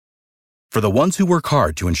For the ones who work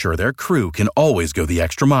hard to ensure their crew can always go the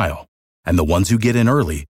extra mile, and the ones who get in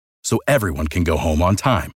early so everyone can go home on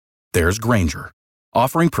time, there's Grainger,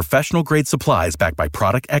 offering professional-grade supplies backed by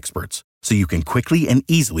product experts so you can quickly and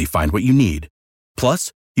easily find what you need.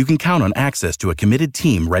 Plus, you can count on access to a committed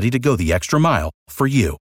team ready to go the extra mile for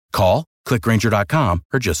you. Call, click Grainger.com,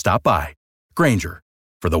 or just stop by. Grainger,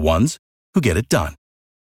 for the ones who get it done.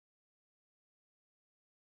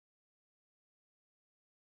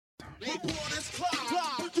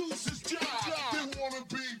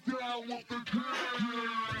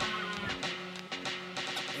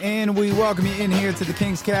 And we welcome you in here to the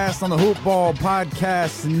Kings Cast on the Hoop Ball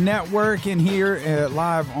Podcast Network, and here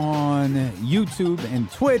live on YouTube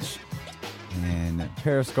and Twitch and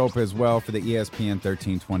Periscope as well for the ESPN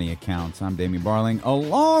 1320 accounts. I'm Damien Barling,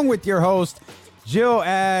 along with your host, Jill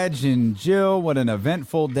Adge. And Jill, what an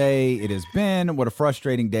eventful day it has been. What a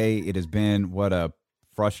frustrating day it has been. What a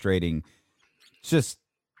frustrating, just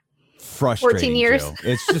frustrating, 14 years. Jill.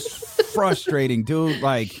 It's just frustrating, dude.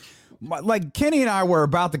 Like Kenny and I were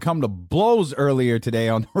about to come to blows earlier today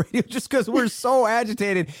on the radio just because we're so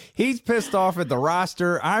agitated. He's pissed off at the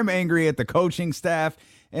roster. I'm angry at the coaching staff.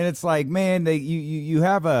 And it's like, man, you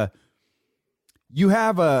have a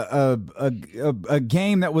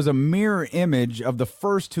game that was a mirror image of the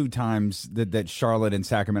first two times that Charlotte and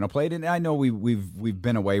Sacramento played. And I know we've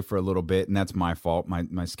been away for a little bit, and that's my fault.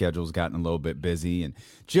 My schedule's gotten a little bit busy. And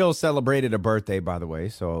Jill celebrated a birthday, by the way.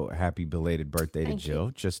 So happy belated birthday to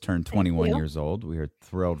Jill. Just turned 21 years old. We are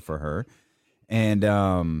thrilled for her. And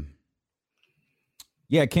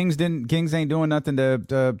yeah, Kings ain't doing nothing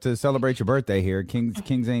to celebrate your birthday here.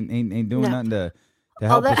 Kings ain't doing nothing to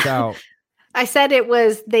help us out. I said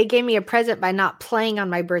they gave me a present by not playing on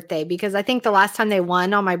my birthday, because I think the last time they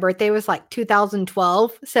won on my birthday was like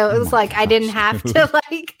 2012. So it was I didn't have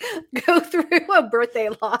to go through a birthday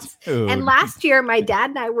loss. Dude. And last year my dad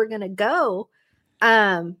and I were going to go.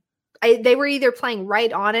 They were either playing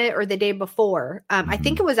right on it or the day before. I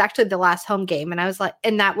think it was actually the last home game. And I was like,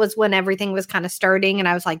 and that was when everything was kind of starting. And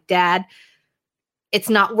I was like, Dad, it's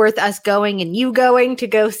not worth us going and you going to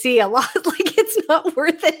go see a lot. It's not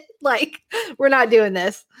worth it. We're not doing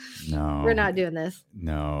this. No, we're not doing this.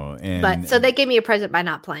 No. But so they gave me a present by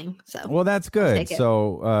not playing. So, well, that's good.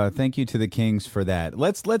 So thank you to the Kings for that.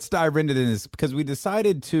 Let's dive into this, because we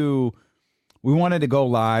decided we wanted to go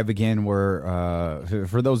live again. We're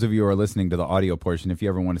for those of you who are listening to the audio portion, if you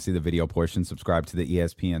ever want to see the video portion, subscribe to the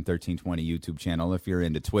ESPN 1320 YouTube channel. If you're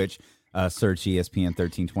into Twitch, search ESPN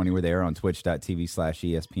 1320. We're there on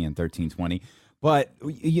twitch.tv/ESPN 1320. But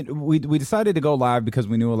we decided to go live because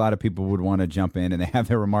we knew a lot of people would want to jump in and they have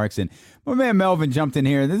their remarks. And my man Melvin jumped in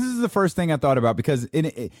here. And this is the first thing I thought about, because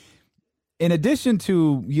in addition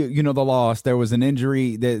to the loss, there was an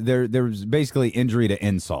injury. There was basically injury to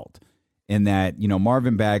insult. In that,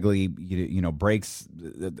 Marvin Bagley, breaks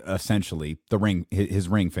essentially his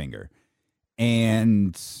ring finger.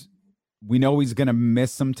 And we know he's going to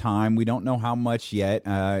miss some time. We don't know how much yet.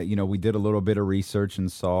 We did a little bit of research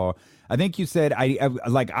and saw, I think you said,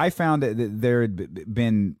 I found that there had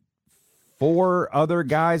been 4 other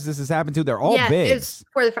guys this has happened to. They're all big.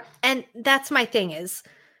 And that's my thing is,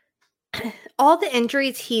 all the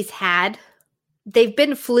injuries he's had, they've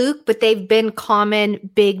been fluke, but they've been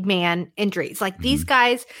common big man injuries. These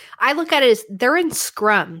guys, I look at it as they're in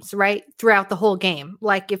scrums, right? Throughout the whole game.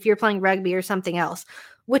 If you're playing rugby or something else,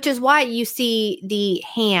 which is why you see the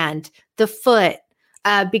hand, the foot,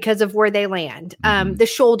 because of where they land, the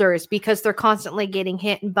shoulders, because they're constantly getting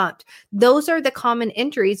hit and bumped. Those are the common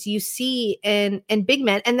injuries you see in big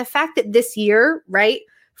men. And the fact that this year, right,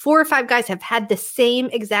 4 or 5 guys have had the same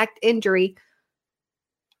exact injury,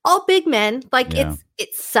 all big men,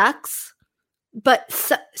 it sucks, but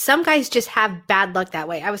some guys just have bad luck that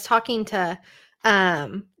way. I was talking to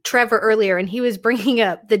Trevor earlier, and he was bringing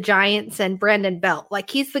up the Giants and Brandon Belt.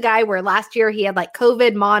 He's the guy where last year he had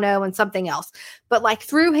COVID, mono, and something else. But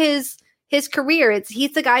through his career,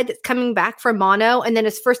 he's the guy that's coming back from mono, and then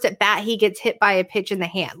his first at bat, he gets hit by a pitch in the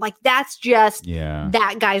hand. That's just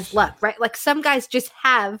that guy's luck, right? Some guys just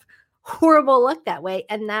have horrible luck that way,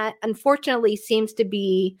 and that unfortunately seems to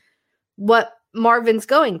be what Marvin's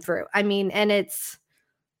going through. I mean, and it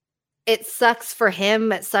sucks for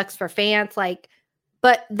him, it sucks for fans,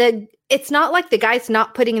 but it's not like the guy's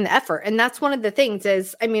not putting in the effort. And that's one of the things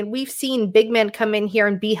is, I mean, we've seen big men come in here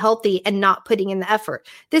and be healthy and not putting in the effort.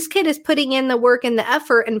 This kid is putting in the work and the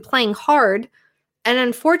effort and playing hard. And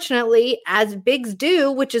unfortunately, as bigs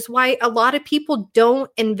do, which is why a lot of people don't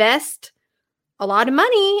invest a lot of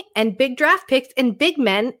money and big draft picks in big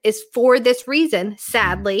men, is for this reason.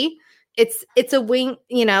 Sadly, it's a wing,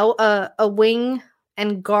 a wing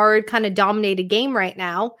and guard kind of dominated game right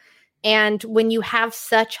now. And when you have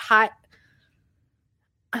such high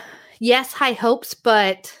hopes,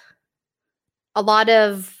 but a lot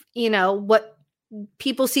of, what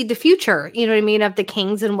people see the future, you know what I mean, of the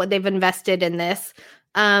Kings and what they've invested in this.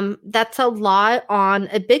 That's a lot on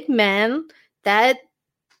a big man that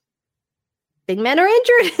big men are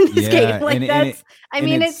injured in this game. Like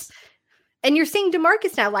and you're seeing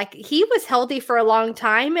DeMarcus now, like he was healthy for a long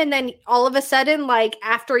time. And then all of a sudden, like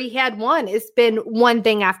after he had one, it's been one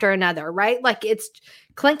thing after another, right? Like it's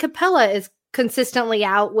Clint Capella is consistently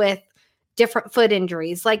out with different foot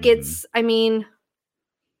injuries. Like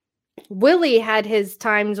Willie had his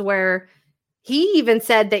times where he even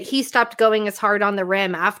said that he stopped going as hard on the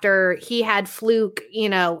rim after he had fluke,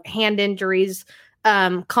 hand injuries,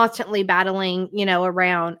 constantly battling,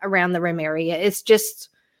 around the rim area.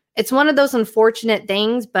 It's one of those unfortunate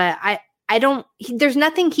things, but there's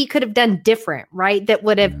nothing he could have done different, right? That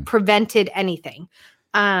would have prevented anything.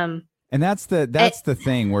 And that's the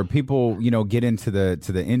thing where people, get into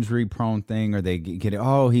the injury prone thing, or they get,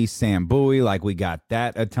 he's Sam Bowie. Like we got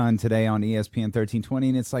that a ton today on ESPN 1320.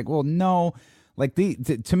 And it's like, well, no, like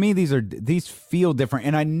to me, these feel different.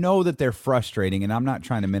 And I know that they're frustrating, and I'm not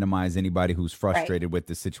trying to minimize anybody who's frustrated with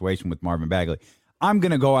the situation with Marvin Bagley. I'm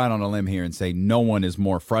going to go out on a limb here and say no one is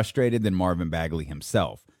more frustrated than Marvin Bagley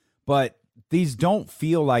himself. But this doesn't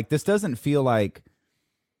feel like,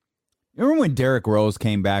 remember when Derrick Rose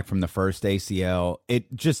came back from the first ACL?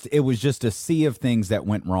 It was just a sea of things that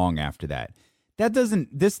went wrong after that.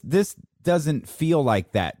 This doesn't feel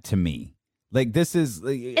like that to me. Like this is,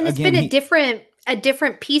 and it's been a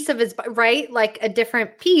different piece of his, right? Like a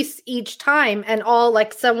different piece each time. And all,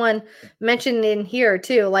 like someone mentioned in here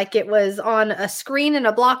too, like it was on a screen and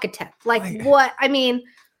a block attempt. Like what? I mean.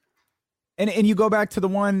 And you go back to the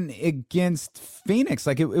one against Phoenix,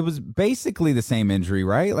 like it was basically the same injury,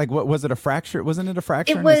 right? Like what was it, a fracture? Wasn't it a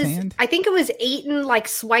fracture in his hand? I think it was Ayton like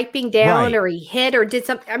swiping down, or he hit or did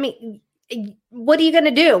something. I mean, what are you going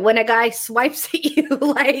to do when a guy swipes at you?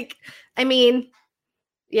 Like, I mean,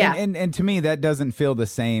 yeah. And to me, that doesn't feel the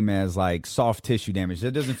same as like soft tissue damage.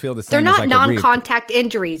 That doesn't feel the same. They're not as like non-contact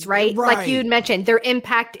injuries, right? Like you had mentioned, they're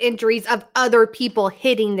impact injuries of other people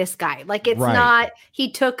hitting this guy. Like it's not, he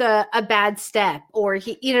took a bad step or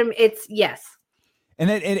he, it's yes. And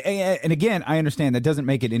again, I understand that doesn't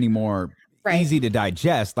make it any more easy to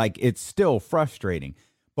digest. Like it's still frustrating.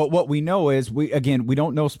 But what we know is we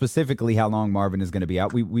don't know specifically how long Marvin is going to be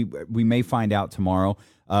out. We may find out tomorrow.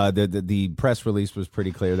 The press release was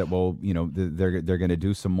pretty clear that they're going to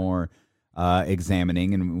do some more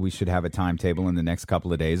examining, and we should have a timetable in the next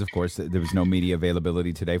couple of days. Of course, there was no media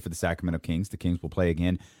availability today for the Sacramento Kings. The Kings will play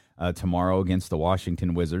again tomorrow against the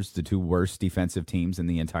Washington Wizards, the two worst defensive teams in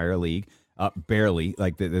the entire league. Barely,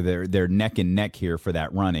 like they're neck and neck here for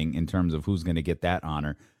that running in terms of who's going to get that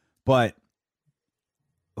honor. But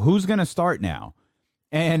who's going to start now?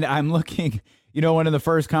 And I'm looking, one of the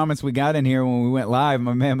first comments we got in here when we went live,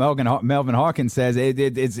 my man Melvin Hawkins says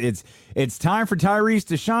it's time for Tyrese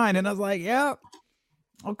to shine. And I was like, yeah,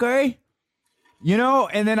 okay.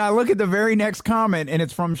 And then I look at the very next comment, and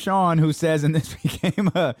it's from Sean, who says, and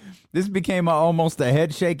this became almost a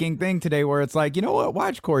head shaking thing today, where it's like, you know what,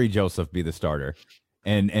 watch Corey Joseph be the starter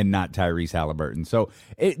and not Tyrese Halliburton. So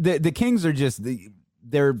the Kings are just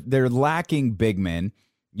they're lacking big men.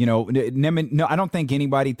 No, I don't think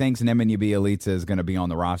anybody thinks Nemanja Bjelica is going to be on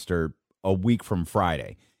the roster a week from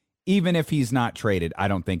Friday. Even if he's not traded, I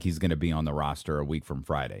don't think he's going to be on the roster a week from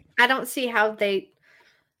Friday. I don't see how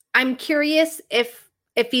I'm curious if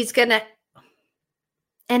he's going to,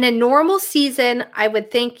 in a normal season, I would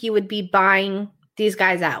think you would be buying these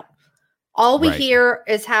guys out. All we hear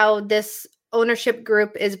is how this ownership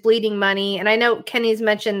group is bleeding money. And I know Kenny's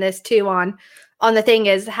mentioned this too on the thing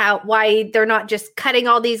is why they're not just cutting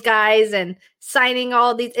all these guys and signing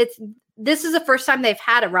all these. This is the first time they've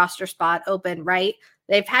had a roster spot open, right?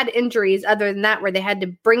 They've had injuries other than that, where they had to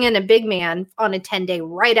bring in a big man on a 10-day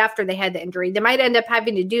right after they had the injury. They might end up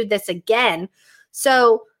having to do this again.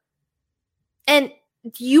 So, and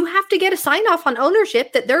you have to get a sign off on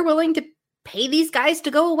ownership that they're willing to pay these guys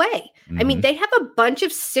to go away. Mm-hmm. I mean, they have a bunch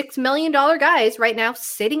of $6 million guys right now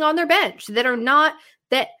sitting on their bench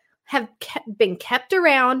that have been kept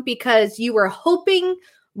around because you were hoping,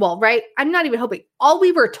 I'm not even hoping. All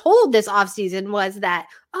we were told this offseason was that,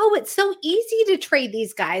 it's so easy to trade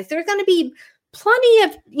these guys. There's going to be plenty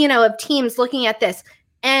of, of teams looking at this.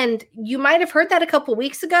 And you might have heard that a couple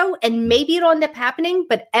weeks ago, and maybe it'll end up happening.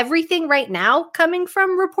 But everything right now coming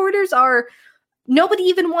from reporters are nobody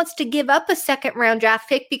even wants to give up a second round draft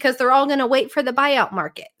pick because they're all going to wait for the buyout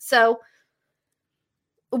market. So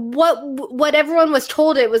what everyone was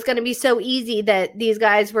told, it was going to be so easy that these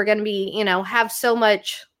guys were going to be, have so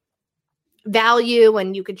much value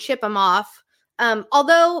and you could ship them off.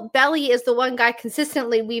 Although Belly is the one guy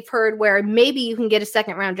consistently we've heard where maybe you can get a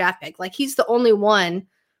second round draft pick. Like he's the only one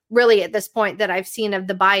really at this point that I've seen of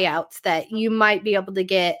the buyouts that you might be able to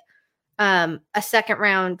get a second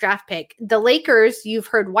round draft pick. The Lakers, you've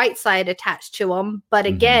heard Whiteside attached to them, but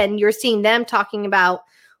again, you're seeing them talking about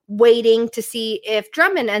waiting to see if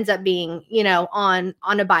Drummond ends up being, on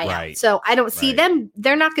a buyout. Right. So I don't see them.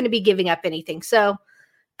 They're not going to be giving up anything. So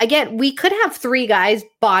again, we could have 3 guys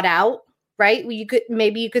bought out, right? You could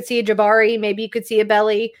see a Jabari, maybe you could see a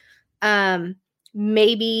Belly,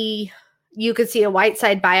 maybe you could see a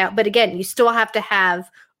Whiteside buyout. But again, you still have to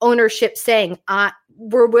have ownership saying,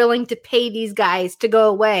 we're willing to pay these guys to go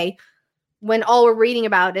away, when all we're reading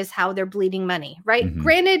about is how they're bleeding money, right?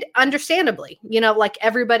 Granted, understandably, like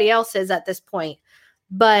everybody else is at this point.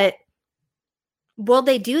 But will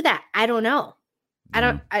they do that? I don't know.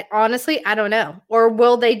 Honestly, I don't know. Or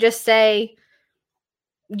will they just say,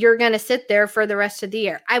 you're going to sit there for the rest of the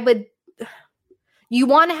year? You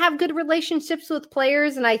want to have good relationships with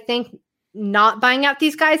players. And I think not buying out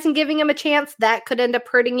these guys and giving them a chance, that could end up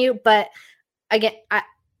hurting you. But again, I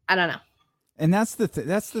don't know. And that's the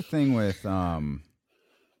thing with Nemanja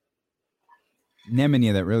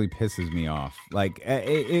that really pisses me off. Like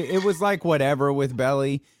it was like whatever with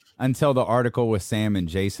Belly until the article with Sam and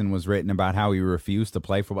Jason was written about how he refused to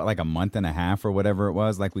play for like a month and a half or whatever it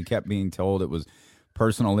was. Like we kept being told it was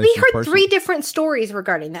personal issues. We heard 3 different stories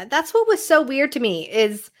regarding that. That's what was so weird to me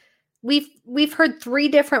is we've heard 3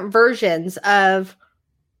 different versions of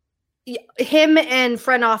him and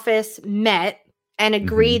front office met and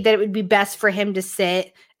agreed that it would be best for him to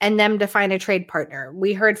sit and them to find a trade partner.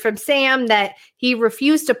 We heard from Sam that he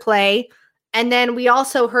refused to play. And then we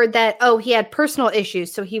also heard that, he had personal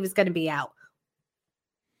issues, so he was going to be out.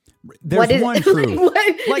 There's one truth.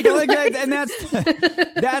 And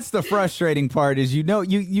that's the frustrating part is,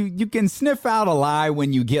 you can sniff out a lie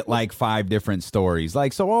when you get like 5 different stories.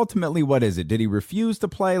 Like, so ultimately, what is it? Did he refuse to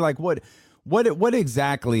play? Like what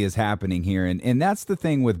exactly is happening here? And that's the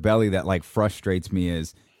thing with Belly that like frustrates me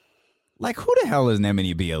is like, who the hell is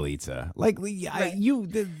Nemanja Bjelica? Like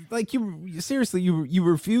you seriously, you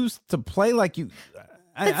refuse to play like you.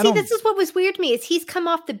 This is what was weird to me is he's come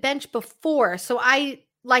off the bench before. So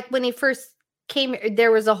like when he first came,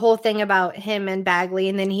 there was a whole thing about him and Bagley,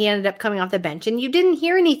 and then he ended up coming off the bench, and you didn't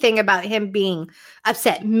hear anything about him being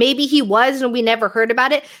upset. Maybe he was, and we never heard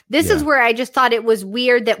about it. This is where I just thought it was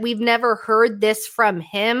weird that we've never heard this from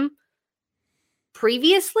him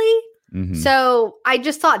previously. So I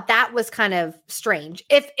just thought that was kind of strange.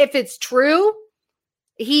 If it's true,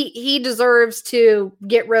 he deserves to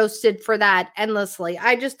get roasted for that endlessly.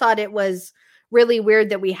 I just thought it was really weird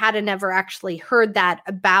that we hadn't never actually heard that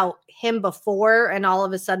about him before, and all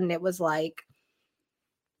of a sudden it was like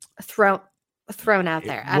thrown out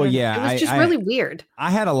there. It was just really weird. I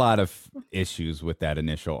had a lot of issues with that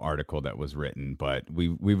initial article that was written, but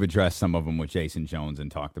we've addressed some of them with Jason Jones and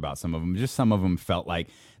talked about some of them. Just some of them felt like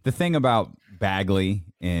the thing about Bagley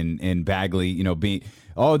and Bagley, being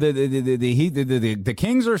the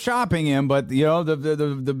Kings are shopping him, but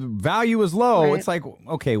the value is low. Right. It's like,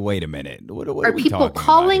 okay, wait a minute. What are we people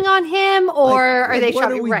calling on him, or are they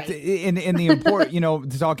shopping? Right. In the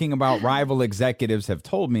important, talking about rival executives have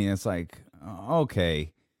told me, it's like,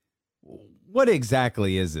 okay, what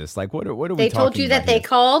exactly is this? Like, what are we talking about? They told you that they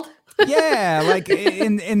called? Yeah, like,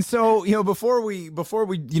 and so, before we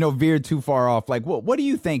veered too far off, like, what do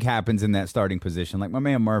you think happens in that starting position? Like, my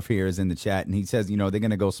man Murph here is in the chat, and he says, they're going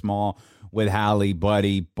to go small with Hallie,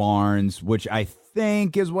 Buddy, Barnes, which I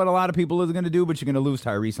think is what a lot of people are going to do, but you're going to lose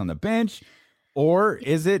Tyrese on the bench. Or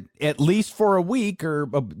is it at least for a week or,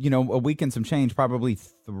 a week and some change, probably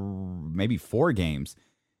maybe 4 games?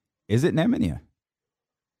 Is it Nemanja?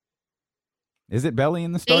 Is it Belly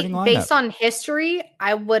in the starting lineup? Based on history,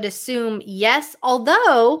 I would assume yes.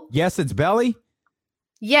 Although, yes, it's Belly.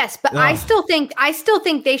 Yes, but I still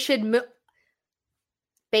think they should move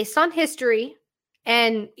based on history.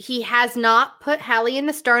 And he has not put Hallie in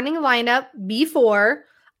the starting lineup before.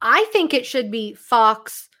 I think it should be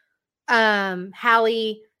Fox,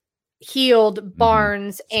 Hallie, Heald,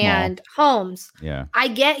 Barnes, and Holmes. Yeah, I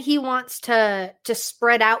get he wants to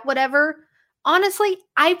spread out whatever. Honestly,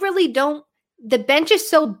 I really don't. The bench is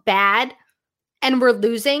so bad and we're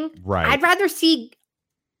losing. Right. I'd rather see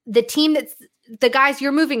the team that's the guys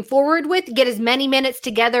you're moving forward with get as many minutes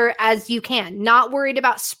together as you can. Not worried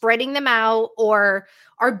about spreading them out or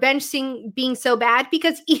our bench being so bad,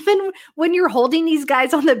 because even when you're holding these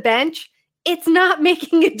guys on the bench, it's not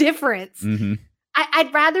making a difference.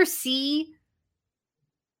 I'd rather see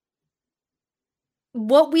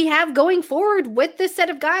what we have going forward with this set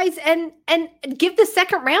of guys and give the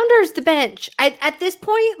second rounders the bench. At this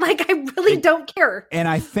point, like, I really don't care. And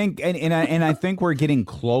I think and I think we're getting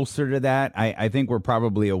closer to that. I think we're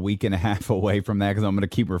probably a week and a half away from that, because I'm going to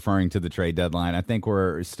keep referring to the trade deadline. I think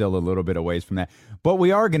we're still a little bit away from that. But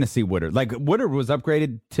we are going to see Woodard. Like, Woodard was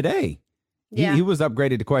upgraded today. Yeah. He was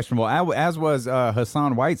upgraded to questionable, as was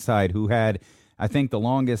Hassan Whiteside, who had, I think, the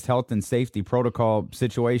longest health and safety protocol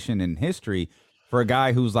situation in history for a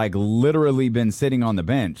guy who's like literally been sitting on the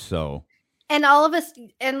bench. So, and all of us,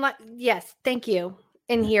 and yes, thank you.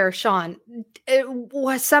 In here, Sean, it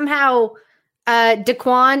was somehow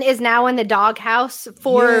Daquan is now in the doghouse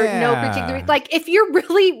for no particular. Like, if you're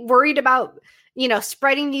really worried about,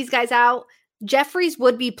 spreading these guys out, Jeffries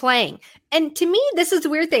would be playing. And to me, this is the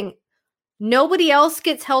weird thing. Nobody else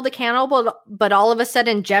gets held accountable, but all of a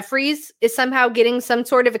sudden Jeffries is somehow getting some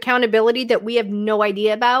sort of accountability that we have no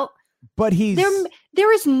idea about. But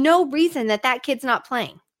there is no reason that kid's not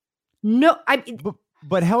playing. No,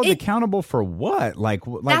 but held accountable for what? Like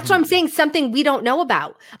that's what I'm saying. Something we don't know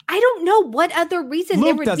about. I don't know what other reason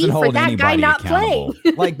there would be for that guy not playing.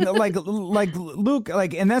 like Luke.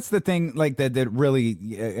 Like, and that's the thing. Like that really.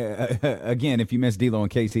 Again, if you missed D'Lo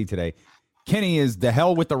and KC today, Kenny is the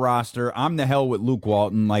hell with the roster. I'm the hell with Luke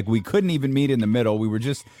Walton. Like, we couldn't even meet in the middle. We were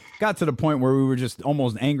just got to the point where we were just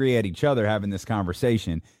almost angry at each other having this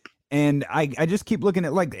conversation. And I just keep looking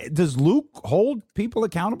at, like, does Luke hold people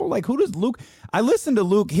accountable? Like, who does Luke? I listen to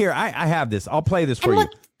Luke here. I have this. I'll play this for you.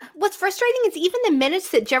 What's frustrating is even the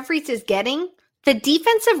minutes that Jeffries is getting, the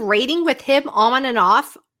defensive rating with him on and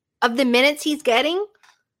off of the minutes he's getting,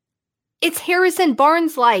 it's Harrison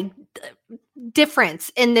Barnes-like difference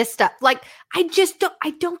in this stuff. Like, I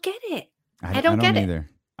don't get it. I don't get it either.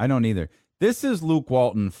 I don't either. This is Luke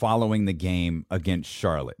Walton following the game against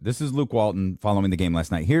Charlotte. This is Luke Walton following the game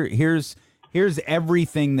last night. Here's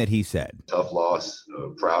everything that he said. Tough loss.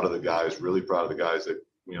 Proud of the guys. Really proud of the guys that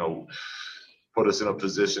put us in a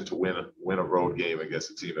position to win a road game against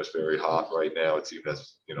a team that's very hot right now. A team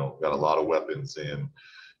that's got a lot of weapons. And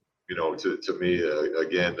to me,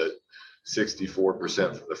 again, that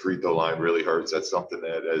 64% from the free throw line really hurts. That's something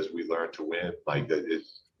that, as we learn to win, like that,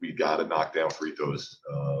 we got to knock down free throws.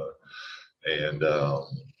 And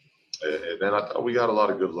then I thought we got a lot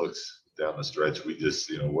of good looks down the stretch. We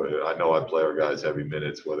just, I know I play our guys heavy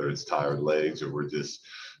minutes, whether it's tired legs or we're just,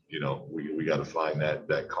 we got to find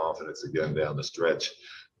that confidence again down the stretch.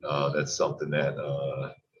 That's something that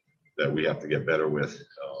we have to get better with.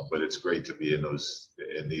 But it's great to be in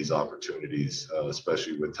these opportunities,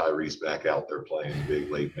 especially with Tyrese back out there playing big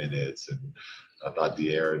late minutes. And I thought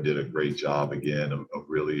De'Aaron did a great job again of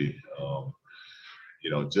really,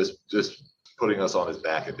 just putting us on his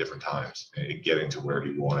back at different times and getting to where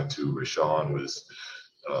he wanted to. Rashawn was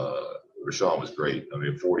great. I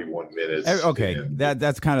mean, 41 minutes. Okay,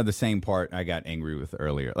 that's kind of the same part I got angry with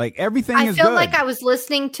earlier. Like, everything is good. I feel like I was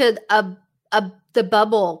listening to the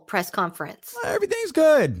bubble press conference. Everything's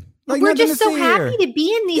good. Like, we're just so happy to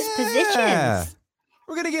be in these positions.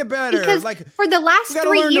 We're gonna get better. Because for the last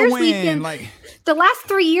 3 years, the last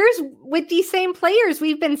 3 years with these same players,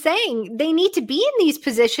 we've been saying they need to be in these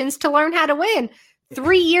positions to learn how to win.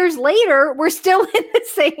 3 years later, we're still in the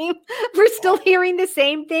same. We're still hearing the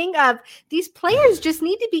same thing of these players just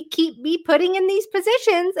need to keep putting in these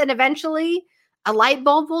positions, and eventually a light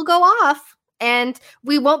bulb will go off, and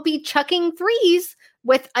we won't be chucking threes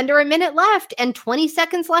with under a minute left and 20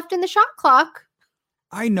 seconds left in the shot clock.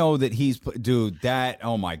 I know that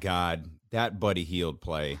oh my God, that Buddy Hield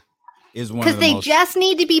play is one of the because they just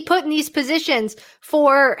need to be put in these positions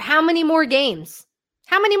for how many more games?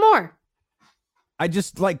 How many more? I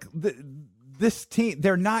just like this team.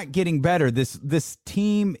 They're not getting better. This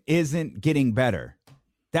team isn't getting better.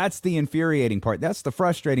 That's the infuriating part. That's the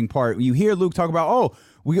frustrating part. You hear Luke talk about,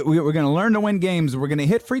 we're going to learn to win games. We're going to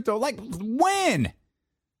hit free throw. Like, when?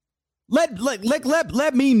 Let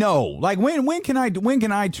me know. Like, when can I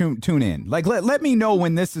tune in? Like, let me know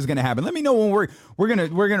when this is going to happen. Let me know when we're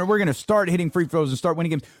going to start hitting free throws and start winning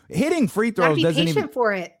games. Hitting free throws doesn't even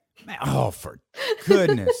for it. Oh, for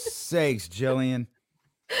goodness sakes, Jillian.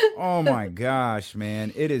 Oh my gosh,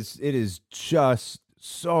 man. It is just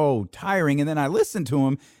so tiring. And then I listen to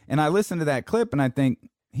him and I listen to that clip and I think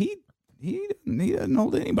he doesn't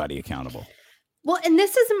hold anybody accountable. Well, and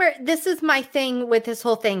this is my thing with this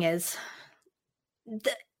whole thing is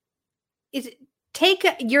take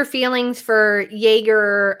your feelings for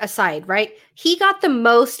Jaeger aside, right? He got the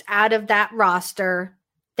most out of that roster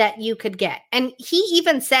that you could get. And he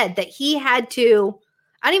even said that he had to,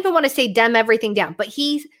 I don't even want to say dumb everything down, but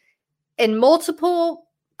he in multiple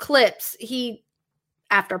clips, he,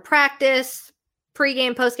 after practice,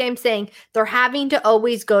 pregame, postgame, saying they're having to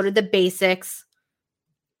always go to the basics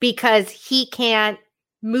because he can't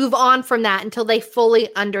move on from that until they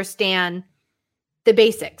fully understand the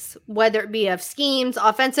basics, whether it be of schemes,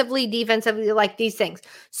 offensively, defensively, like these things.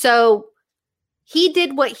 So he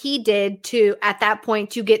did what he did to, at that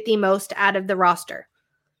point, to get the most out of the roster.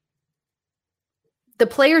 The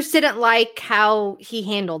players didn't like how he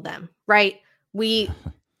handled them, right? Vlade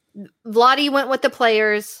went with the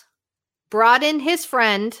players, brought in his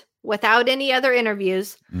friend without any other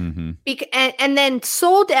interviews, and then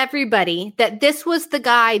sold everybody that this was the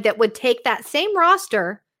guy that would take that same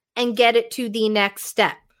roster and get it to the next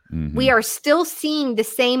step. We are still seeing the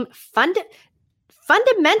same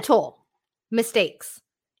fundamental mistakes,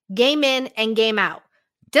 game in and game out.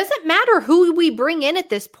 Doesn't matter who we bring in at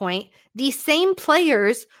this point. These same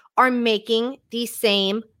players are making these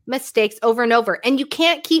same mistakes over and over. And you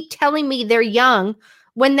can't keep telling me they're young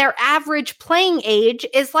when their average playing age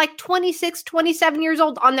is like 26, 27 years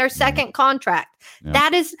old on their second contract. Yeah.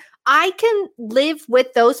 That is, I can live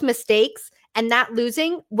with those mistakes and that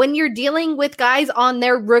losing when you're dealing with guys on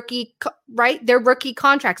their rookie, right? Their rookie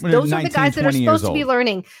contracts. Those 19, are the guys that are supposed to be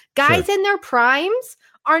learning. Guys in their primes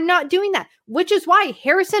are not doing that, which is why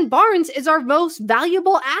Harrison Barnes is our most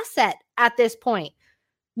valuable asset at this point,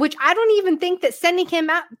 which I don't even think that sending him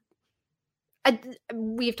out,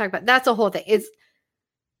 we've talked about, that's a whole thing. Is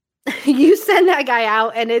you send that guy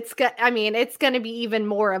out and it's going to be even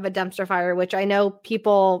more of a dumpster fire, which I know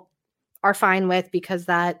people are fine with because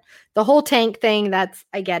that the whole tank thing,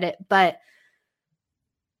 I get it, but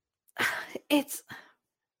it's,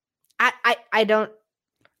 I don't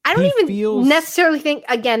even necessarily think,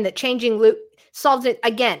 again, that changing Luke solves it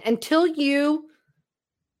again until you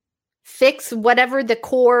fix whatever the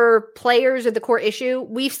core players or the core issue.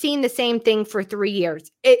 We've seen the same thing for 3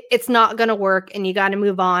 years. It's not going to work and you got to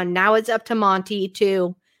move on. Now it's up to Monty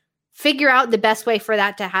to figure out the best way for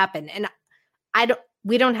that to happen. And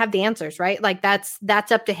we don't have the answers, right? Like that's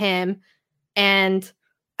up to him. And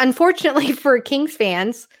unfortunately for Kings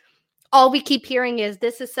fans, all we keep hearing is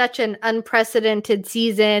this is such an unprecedented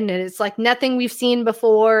season and it's like nothing we've seen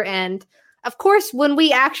before. And of course, when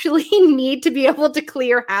we actually need to be able to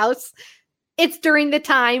clear house, it's during the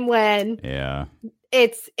time when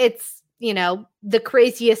it's the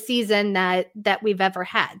craziest season that we've ever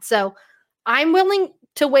had. So I'm willing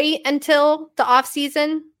to wait until the off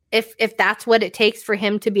season if that's what it takes for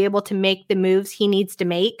him to be able to make the moves he needs to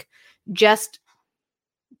make, just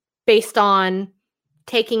based on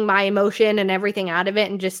taking my emotion and everything out of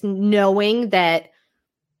it and just knowing that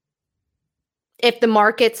if the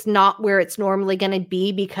market's not where it's normally going to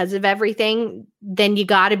be because of everything, then you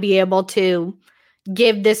got to be able to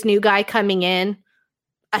give this new guy coming in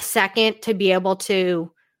a second to be able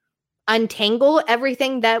to untangle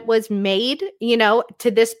everything that was made,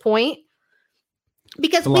 to this point.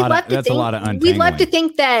 Because we love to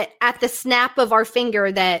think that at the snap of our finger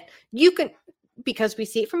that you can, because we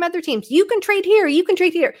see it from other teams, you can trade here, you can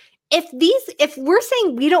trade here. If we're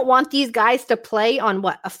saying we don't want these guys to play on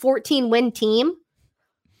a 14-win team,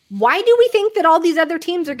 why do we think that all these other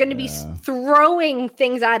teams are going to be throwing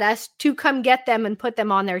things at us to come get them and put them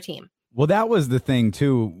on their team? Well, that was the thing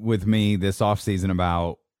too with me this offseason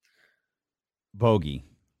about Bogey.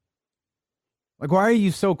 Like, why are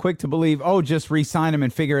you so quick to believe, just re-sign him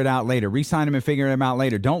and figure it out later? Re-sign him and figure him out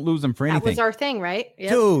later. Don't lose him for anything. That was our thing, right? Yep.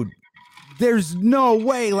 Dude, there's no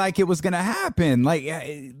way like it was going to happen. Like,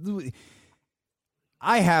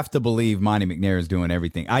 I have to believe Monty McNair is doing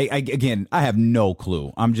everything. I have no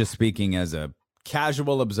clue. I'm just speaking as a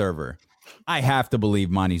casual observer. I have to believe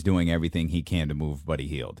Monty's doing everything he can to move Buddy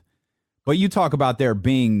Hield. But you talk about there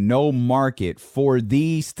being no market for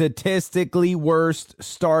the statistically worst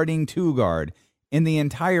starting two guard in the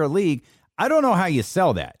entire league. I don't know how you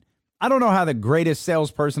sell that. I don't know how the greatest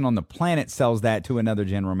salesperson on the planet sells that to another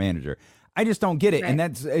general manager. I just don't get it. Right. And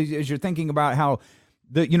that's as you're thinking about how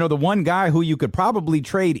the one guy who you could probably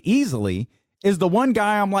trade easily is the one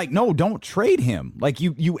guy I'm like, no, don't trade him. Like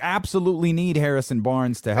you absolutely need Harrison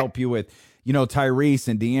Barnes to help you with, Tyrese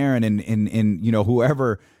and De'Aaron and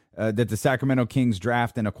whoever that the Sacramento Kings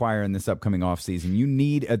draft and acquire in this upcoming offseason. You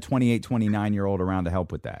need a 28, 29-year-old around to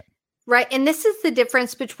help with that. Right. And this is the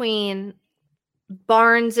difference between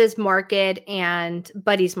Barnes's market and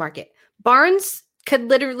Buddy's market. Barnes could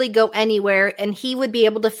literally go anywhere and he would be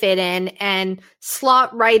able to fit in and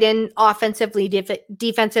slot right in offensively,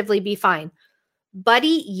 defensively be fine.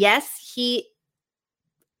 Buddy, yes, he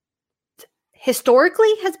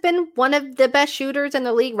historically has been one of the best shooters in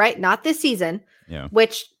the league, right? Not this season,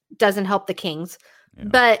 which doesn't help the Kings. Yeah.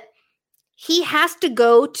 But he has to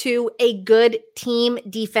go to a good team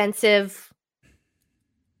defensive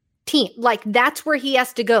team. Like that's where he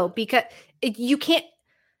has to go because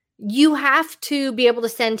you have to be able to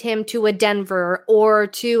send him to a Denver or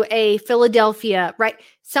to a Philadelphia, right?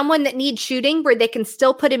 Someone that needs shooting where they can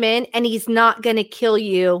still put him in and he's not going to kill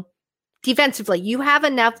you defensively. You have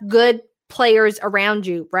enough good players around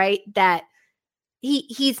you, right? That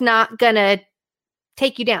he's not going to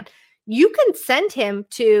take you down. You can send him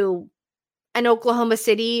to an Oklahoma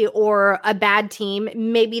City or a bad team.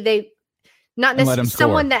 Maybe they not necessarily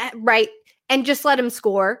someone that, right. And just let him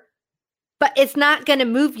score. But it's not going to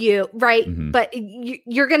move you, right? Mm-hmm. But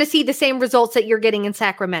you're going to see the same results that you're getting in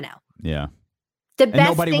Sacramento. Yeah. The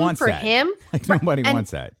best thing for him. Like nobody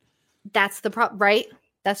wants that. That's the problem, right?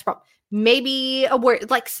 That's the problem. Maybe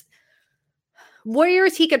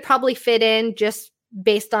Warriors, he could probably fit in just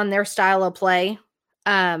based on their style of play.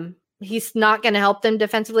 He's not going to help them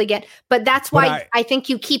defensively again. But that's why I think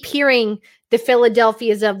you keep hearing the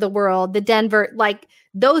Philadelphias of the world, the Denver, like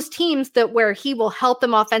those teams that where he will help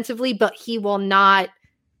them offensively, but he will not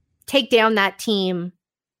take down that team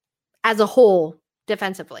as a whole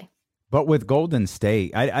defensively. But with Golden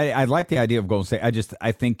State, I like the idea of Golden State.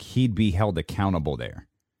 I think he'd be held accountable there.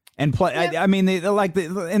 And play. Yeah. I mean,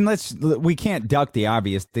 we can't duck the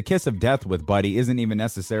obvious. The kiss of death with Buddy isn't even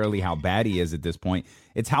necessarily how bad he is at this point.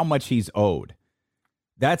 It's how much he's owed.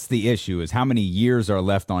 That's the issue, is how many years are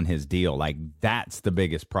left on his deal. Like, that's the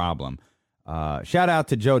biggest problem. Shout out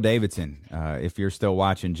to Joe Davidson. If you're still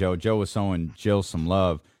watching, Joe was showing Jill some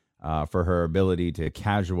love for her ability to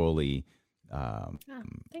casually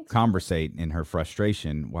conversate in her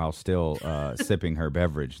frustration while still sipping her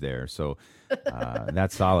beverage there. So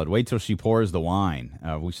that's solid. Wait till she pours the wine.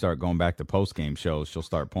 We start going back to post-game shows. She'll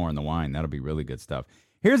start pouring the wine. That'll be really good stuff.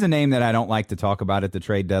 Here's a name that I don't like to talk about at the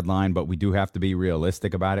trade deadline, but we do have to be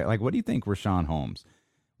realistic about it. Like, what do you think, Richaun Holmes?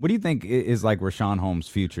 What do you think is like Richaun Holmes'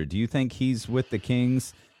 future? Do you think he's with the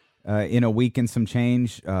Kings in a week and some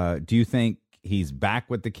change? Do you think he's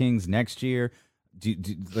back with the Kings next year?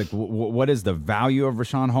 What is the value of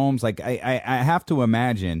Richaun Holmes? Like, I have to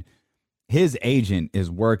imagine his agent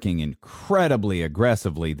is working incredibly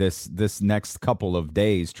aggressively this next couple of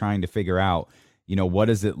days trying to figure out, what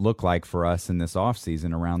does it look like for us in this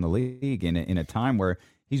offseason around the league in a time where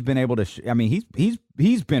he's been able to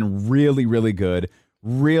he's been really, really good,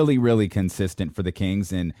 really, really consistent for the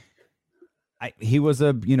Kings. And he was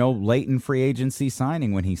a, late in free agency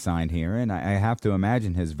signing when he signed here. And I have to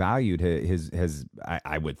imagine his value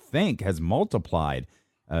I would think has multiplied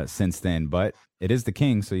since then, but it is the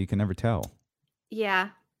Kings, so you can never tell. Yeah.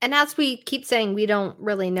 And as we keep saying, we don't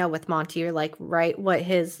really know with Monty or what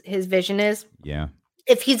his vision is. Yeah.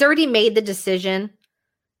 If he's already made the decision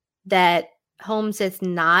that Holmes is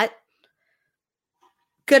not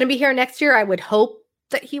going to be here next year, I would hope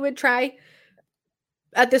that he would try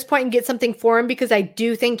at this point and get something for him, because I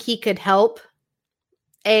do think he could help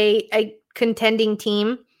a contending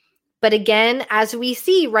team. But again, as we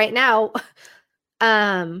see right now,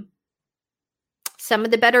 some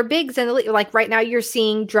of the better bigs in the league, like right now you're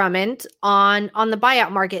seeing Drummond on the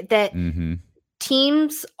buyout market, that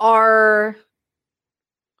teams are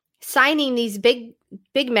signing these big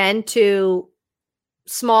men to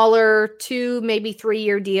smaller 2, maybe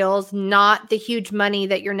 3-year deals, not the huge money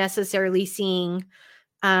that you're necessarily seeing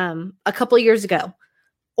a couple of years ago,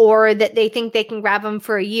 or that they think they can grab them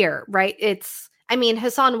for a year, right?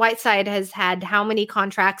 Hassan Whiteside has had how many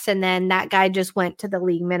contracts, and then that guy just went to the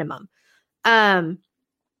league minimum.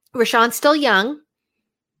 Rashawn's still young.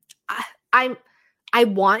 I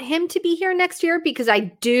want him to be here next year because I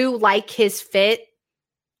do like his fit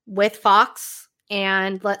with Fox,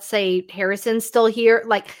 and let's say Harrison's still here.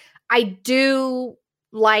 Like, I do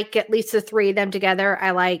like at least the three of them together.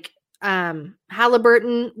 I like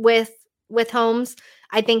Halliburton with Holmes.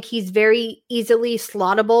 I think he's very easily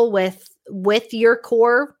slottable with your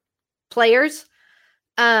core players.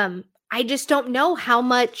 I just don't know how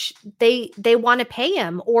much they want to pay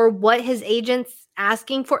him or what his agent's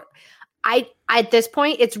asking for. At this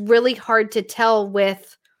point, it's really hard to tell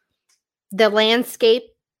with the landscape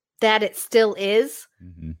that it still is.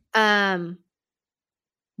 What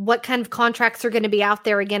kind of contracts are going to be out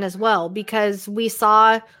there again as well, because we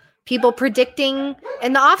saw people predicting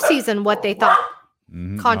in the offseason what they thought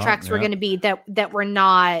contracts were going to be that were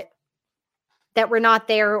not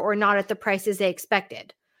there or not at the prices they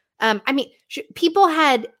expected. People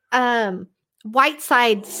had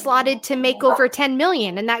Whiteside slotted to make over $10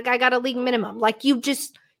 million, and that guy got a league minimum. Like, you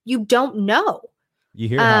don't know. You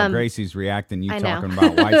hear how Gracie's reacting. You talking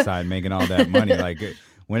about Whiteside making all that money. Like,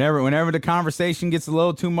 Whenever the conversation gets a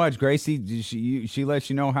little too much, Gracie, she lets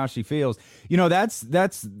you know how she feels. That's the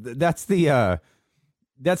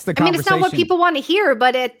conversation. I mean, it's not what people want to hear,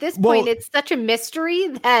 but at this point, it's such a mystery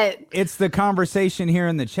that it's the conversation here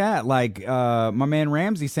in the chat. Like my man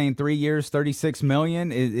Ramsey saying 3 years, $36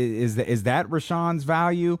 million. Is that Rashawn's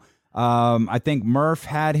value? I think Murph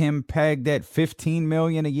had him pegged at $15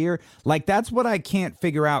 million a year. Like, that's what I can't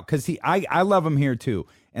figure out, because I love him here too.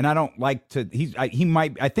 And I don't like to,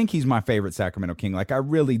 I think he's my favorite Sacramento King. Like, I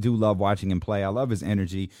really do love watching him play. I love his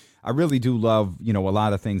energy. I really do love, a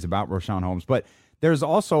lot of things about Rashawn Holmes, but there's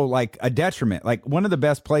also like a detriment. Like, one of the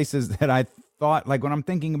best places that I thought, like, when I'm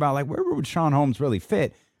thinking about like, where would Rashawn Holmes really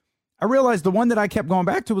fit? I realized the one that I kept going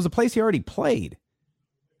back to was a place he already played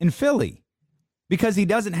in Philly, because he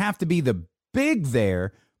doesn't have to be the big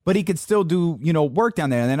there, but he could still do, work down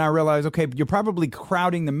there. And then I realized, okay, you're probably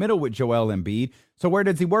crowding the middle with Joel Embiid. So where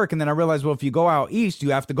does he work? And then I realized, well, if you go out east,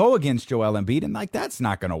 you have to go against Joel Embiid. And like, that's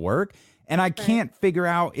not going to work. And I can't figure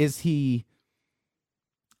out, is he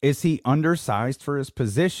undersized for his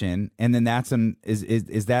position? And then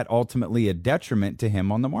is that ultimately a detriment to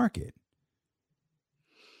him on the market?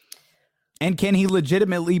 And can he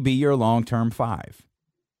legitimately be your long-term 5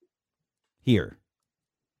 here?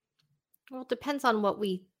 Well, it depends on what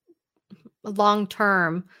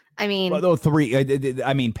long-term. I mean, well, 3.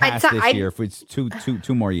 I mean, past this year, if it's two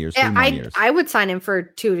more years, 3 more years. I would sign him for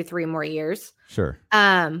 2 to 3 more years. Sure.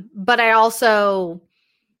 But I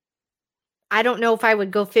don't know if I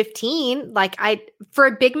would go 15. Like, for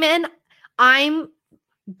a big man, I'm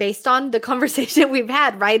based on the conversation we've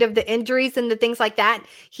had, right, of the injuries and the things like that.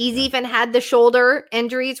 He's even had the shoulder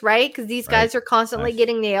injuries, right? Because these guys are constantly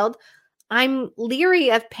getting nailed. I'm leery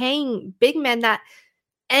of paying big men that,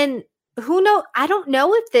 and who knows? I don't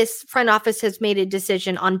know if this front office has made a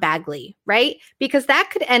decision on Bagley, right? Because that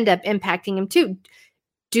could end up impacting him too.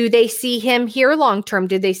 Do they see him here long-term?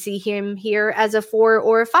 Do they see him here as a 4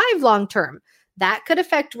 or a 5 long-term? That could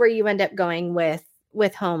affect where you end up going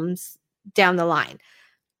with Holmes down the line.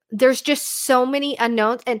 There's just so many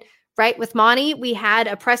unknowns. And right, with Monty, we had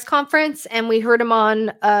a press conference and we heard him on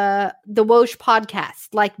the Woj podcast.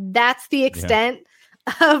 Like, that's the extent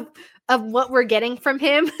of what we're getting from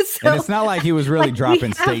him. So, and it's not like he was really like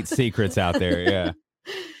dropping state secrets out there.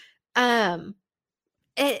 Yeah.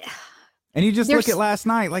 And you just look at last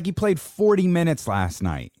night, like he played 40 minutes last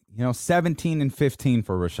night, 17 and 15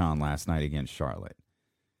 for Rashawn last night against Charlotte.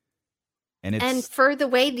 And for the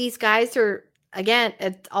way these guys are, again,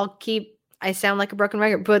 I sound like a broken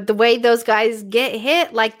record, but the way those guys get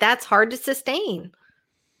hit, like, that's hard to sustain.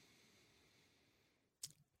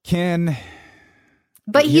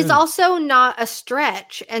 But he's also not a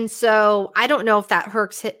stretch. And so I don't know if that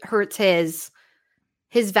hurts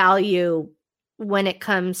his value when it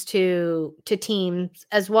comes to teams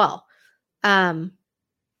as well. When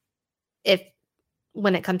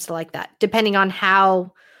it comes to like that, depending on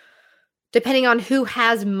who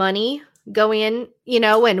has money go in,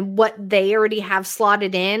 and what they already have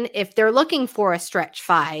slotted in, if they're looking for a stretch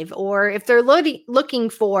 5 or if they're looking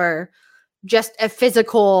for just a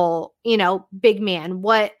physical, big man,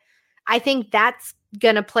 what I think that's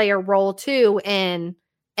going to play a role too in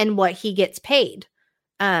what he gets paid.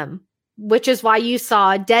 Which is why you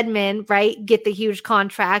saw Dedmon, right, get the huge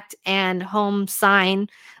contract and Holmes sign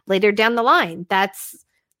later down the line. That's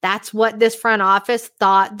what this front office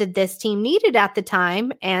thought that this team needed at the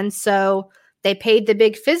time. And so they paid the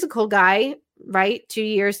big physical guy, right, 2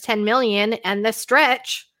 years, $10 million, and the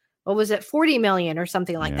stretch, what was it, $40 million or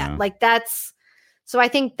something like that. Like, so I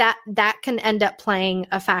think that can end up playing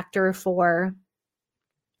a factor for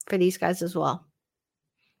these guys as well.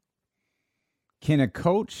 Can a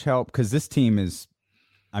coach help? Because this team is,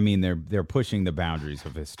 they're pushing the boundaries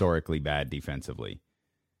of historically bad defensively.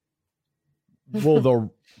 Could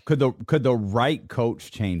the right coach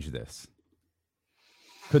change this?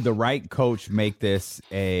 Could the right coach make this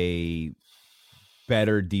a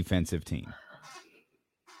better defensive team?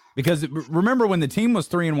 Because remember when the team was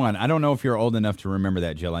 3-1, I don't know if you're old enough to remember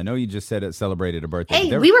that, Jill. I know you just said it celebrated a birthday.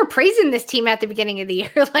 Hey, we were praising this team at the beginning of the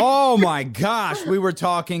year. Like, oh my gosh, we were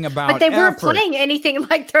talking about, but they weren't playing anything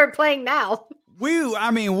like they're playing now.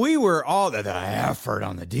 We were all the effort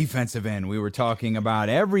on the defensive end. We were talking about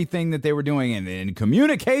everything that they were doing and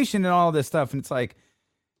communication and all this stuff. And it's like,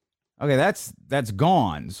 okay, that's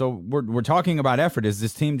gone. So we're talking about effort. Is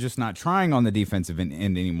this team just not trying on the defensive end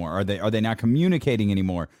anymore? Are they not communicating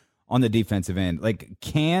anymore on the defensive end? Like,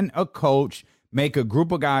 can a coach make a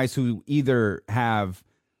group of guys who either have,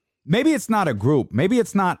 maybe it's not a group, maybe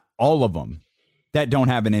it's not all of them that don't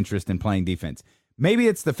have an interest in playing defense. Maybe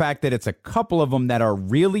it's the fact that it's a couple of them that are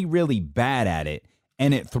really, really bad at it,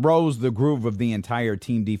 and it throws the groove of the entire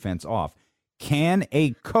team defense off. Can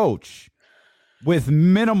a coach with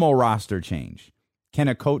minimal roster change, can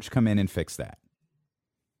a coach come in and fix that?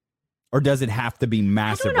 Or does it have to be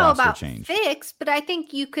massive roster change? Fix, but I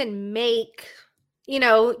think you can make,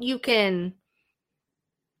 you can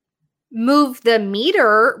move the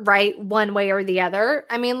meter right one way or the other.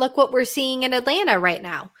 I mean, look what we're seeing in Atlanta right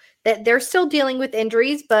now. That they're still dealing with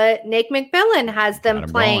injuries, but Nick McMillan has them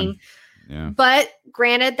playing. Yeah. But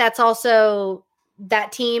granted, that's also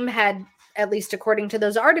that team had, at least according to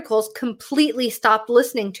those articles, completely stopped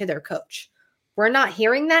listening to their coach. We're not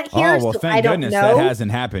hearing that here. Oh, well, thank goodness that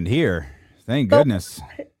hasn't happened here. Thank goodness.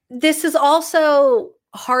 This is also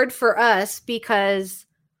hard for us because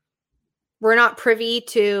we're not privy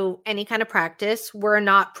to any kind of practice. We're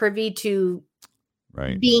not privy to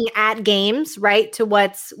being at games, right? To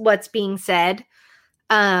what's being said.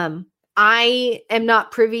 I am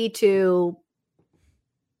not privy to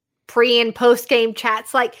pre and post game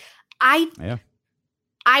chats. Like I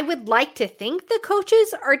would like to think the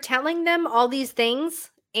coaches are telling them all these things,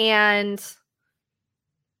 and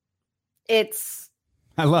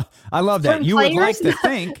I love that. You would like to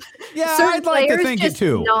think. Yeah, I'd like to think it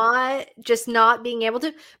too. Not being able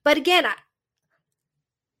to. But again,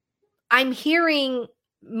 I'm hearing,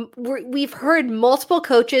 we've heard multiple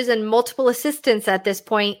coaches and multiple assistants at this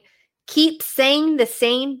point keep saying the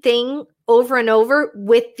same thing over and over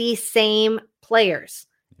with these same players.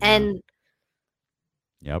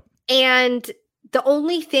 Yeah. And the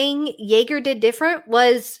only thing Jaeger did different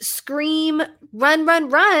was scream, run,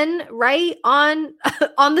 right on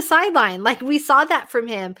the sideline. Like, we saw that from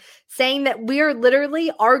him, saying that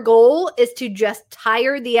our goal is to just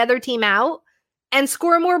tire the other team out and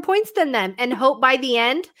score more points than them and hope by the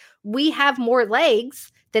end we have more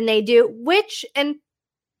legs than they do, which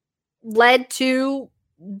led to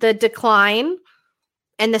the decline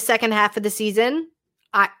in the second half of the season.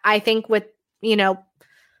 I think with,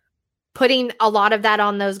 putting a lot of that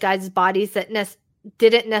on those guys' bodies that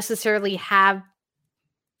didn't necessarily have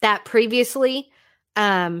that previously,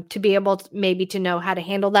 to be able to maybe to know how to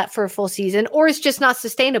handle that for a full season, or it's just not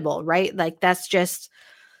sustainable, right? Like, that's just,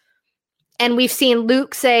 and we've seen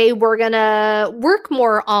Luke say, we're going to work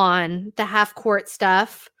more on the half court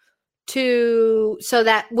stuff so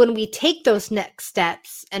that when we take those next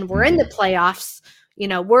steps and we're in the playoffs,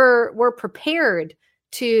 we're prepared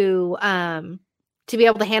to be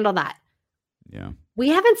able to handle that. Yeah. We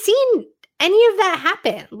haven't seen any of that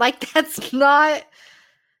happen. Like, that's not.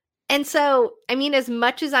 And so, I mean, as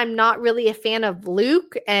much as I'm not really a fan of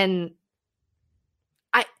Luke, and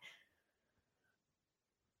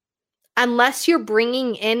unless you're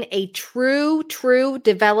bringing in a true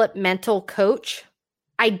developmental coach,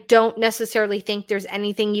 I don't necessarily think there's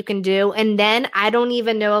anything you can do. And then I don't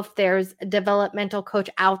even know if there's a developmental coach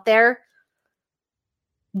out there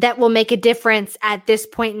that will make a difference at this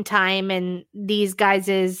point in time and these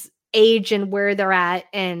guys' age and where they're at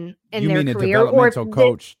in their career. You mean a developmental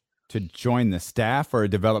coach to join the staff, or a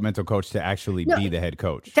developmental coach to actually be the head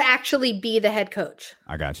coach? To actually be the head coach.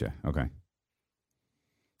 I gotcha. Okay.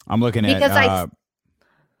 I'm looking at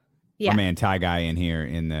my man Ty Guy in here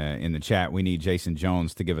in the chat. We need Jason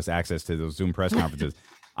Jones to give us access to those Zoom press conferences.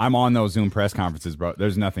 I'm on those Zoom press conferences, bro.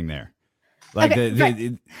 There's nothing there. Like,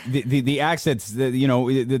 the accents,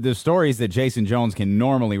 the stories that Jason Jones can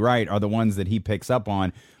normally write are the ones that he picks up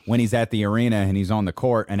on when he's at the arena and he's on the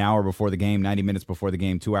court an hour before the game, 90 minutes before the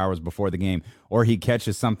game, 2 hours before the game, or he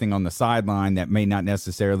catches something on the sideline that may not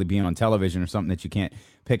necessarily be on television, or something that you can't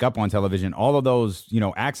pick up on television. All of those,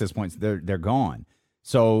 access points, they're gone.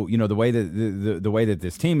 So, the way that the way that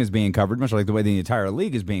this team is being covered, much like the way the entire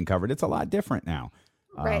league is being covered, it's a lot different now.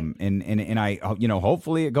 Right. And I,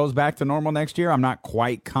 hopefully it goes back to normal next year. I'm not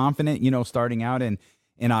quite confident, starting out in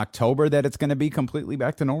October that it's going to be completely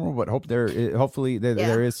back to normal, but hopefully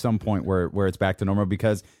there is some point where it's back to normal,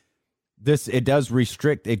 because it does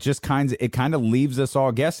restrict. It just kind of leaves us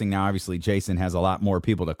all guessing. Now, obviously Jason has a lot more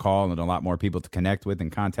people to call and a lot more people to connect with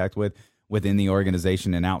and contact with within the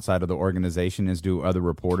organization and outside of the organization, as do other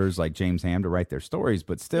reporters like James Ham to write their stories.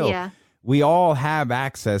 But still, we all have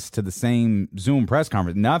access to the same Zoom press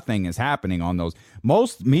conference. Nothing is happening on those.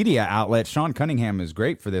 Most media outlets, Sean Cunningham is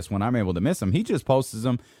great for this when I'm able to miss him. He just posts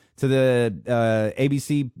them to the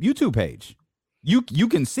ABC YouTube page. You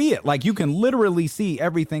can see it. Like, you can literally see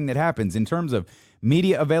everything that happens in terms of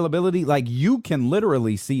media availability. Like, you can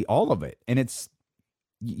literally see all of it. And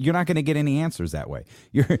you're not going to get any answers that way.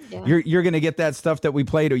 You're going to get that stuff that we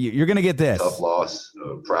played. Or you're going to get this. Tough loss.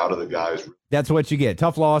 Proud of the guys. That's what you get.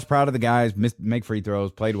 Tough loss. Proud of the guys. Make free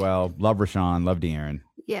throws. Played well. Love Rashawn. Love De'Aaron.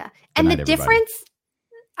 Yeah. And the difference,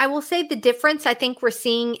 I will say the difference I think we're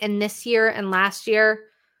seeing in this year and last year,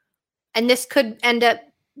 and this could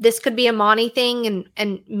be a Monty thing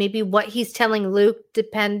and maybe what he's telling Luke,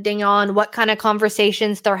 depending on what kind of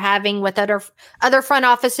conversations they're having with other front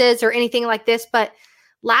offices or anything like this. But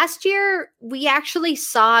last year, we actually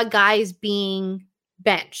saw guys being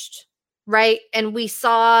benched, right? And we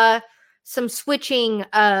saw some switching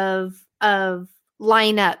of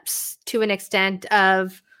lineups to an extent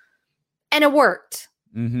and it worked.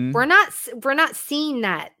 Mm-hmm. We're not seeing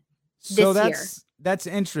that this year. That's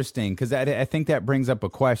interesting because I think that brings up a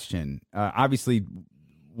question. Obviously,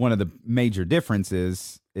 one of the major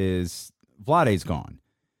differences is Vlade's gone,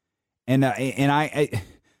 and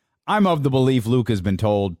I'm of the belief Luke has been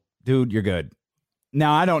told, dude, you're good.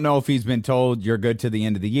 Now, I don't know if he's been told you're good to the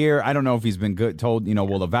end of the year. I don't know if he's been told,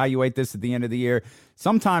 we'll evaluate this at the end of the year.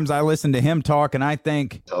 Sometimes I listen to him talk and I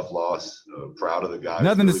think, tough loss. Proud of the guys.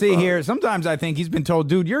 Nothing really to see here. Sometimes I think he's been told,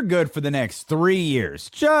 dude, you're good for the next 3 years.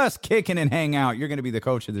 Just kicking and hang out. You're going to be the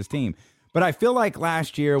coach of this team. But I feel like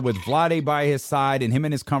last year with Vlade by his side and him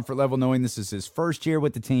in his comfort level, knowing this is his first year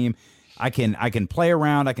with the team, I can play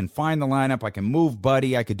around. I can find the lineup. I can move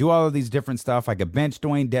Buddy. I could do all of these different stuff. I could bench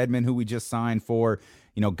Dwayne Dedman, who we just signed for,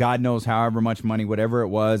 God knows however much money, whatever it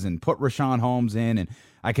was, and put Rashawn Holmes in. And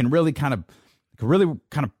I can really kind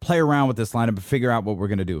of play around with this lineup and figure out what we're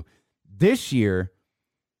going to do. This year,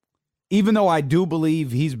 even though I do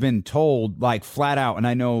believe he's been told like flat out, and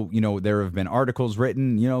I know, there have been articles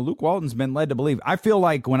written, Luke Walton's been led to believe. I feel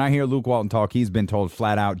like when I hear Luke Walton talk, he's been told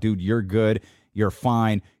flat out, dude, you're good. You're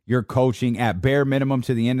fine. You're coaching at bare minimum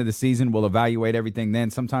to the end of the season. We'll evaluate everything then.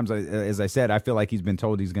 Sometimes, as I said, I feel like he's been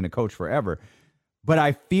told he's going to coach forever. But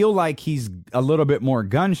I feel like he's a little bit more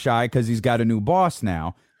gun shy because he's got a new boss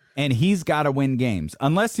now, and he's got to win games.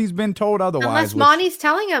 Unless he's been told otherwise. Unless Monty's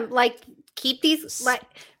telling him, keep these.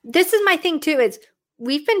 This is my thing, too, is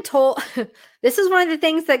we've been told. This is one of the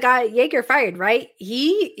things that got Yeager fired, right?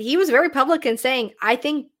 He was very public in saying, I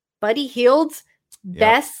think Buddy Hield's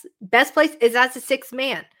best place is as a sixth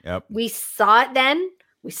man. Yep. We saw it then.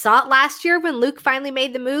 We saw it last year when Luke finally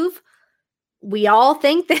made the move. We all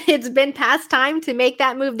think that it's been past time to make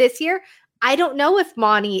that move this year. I don't know if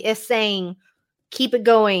Monty is saying keep it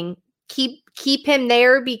going, keep him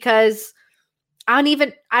there, because I don't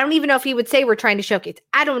even know if he would say we're trying to showcase.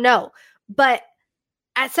 I don't know, but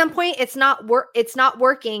at some point it's not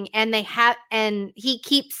working, and he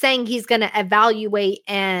keeps saying he's going to evaluate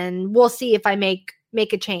and we'll see if I make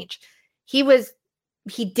a change. He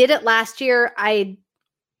did it last year. I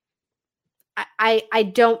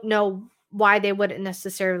don't know why they wouldn't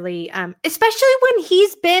necessarily, especially when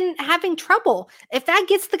he's been having trouble. If that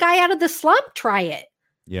gets the guy out of the slump, try it.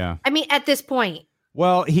 Yeah. I mean, at this point.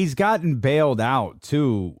 Well, he's gotten bailed out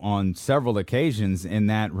too on several occasions in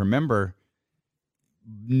that, remember,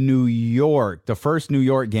 New York, the first New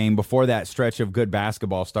York game before that stretch of good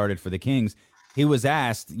basketball started for the Kings, he was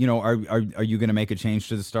asked, are you going to make a change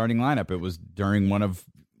to the starting lineup? It was during one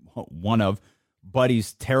of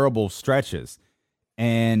Buddy's terrible stretches.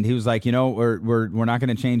 And he was like, we're not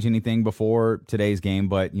going to change anything before today's game,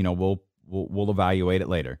 but we'll evaluate it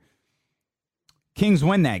later. Kings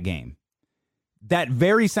win that game. That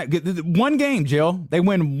very one game, Jill. They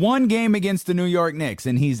win one game against the New York Knicks,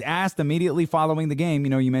 and he's asked immediately following the game.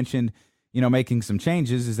 You mentioned, making some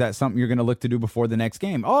changes. Is that something you're going to look to do before the next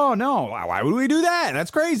game? Oh no, why would we do that? That's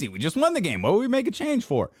crazy. We just won the game. What would we make a change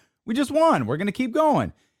for? We just won. We're going to keep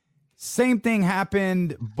going. Same thing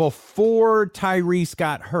happened before Tyrese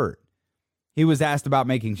got hurt. He was asked about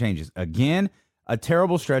making changes. Again, a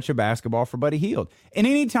terrible stretch of basketball for Buddy Hield. And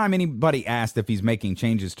anytime anybody asked if he's making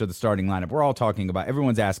changes to the starting lineup, we're all talking about,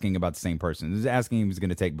 everyone's asking about the same person. Who's asking if he's going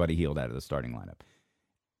to take Buddy Hield out of the starting lineup.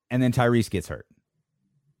 And then Tyrese gets hurt.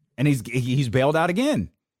 And he's bailed out again.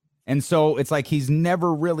 And so it's like he's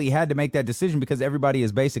never really had to make that decision because everybody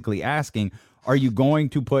is basically asking, are you going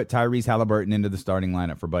to put Tyrese Halliburton into the starting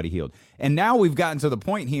lineup for Buddy Hield? And now we've gotten to the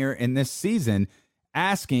point here in this season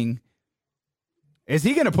asking, is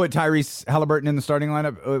he going to put Tyrese Halliburton in the starting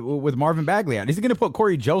lineup with Marvin Bagley out? Is he going to put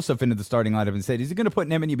Corey Joseph into the starting lineup instead? Is he going to put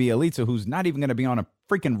Nemanja Bjelica, who's not even going to be on a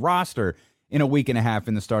freaking roster in a week and a half,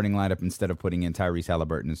 in the starting lineup instead of putting in Tyrese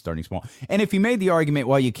Halliburton and starting small? And if he made the argument,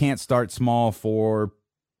 well, you can't start small for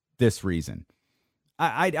this reason,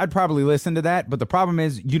 I'd probably listen to that. But the problem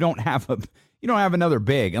is you don't have another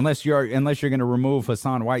big unless you're going to remove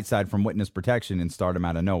Hassan Whiteside from witness protection and start him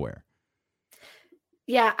out of nowhere.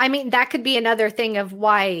 Yeah, I mean, that could be another thing of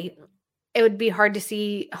why it would be hard to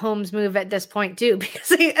see Holmes move at this point too,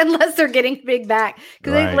 because unless they're getting big back,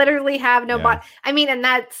 because Right. they literally have no Yeah. body. I mean, and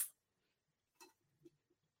that's,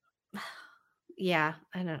 Yeah,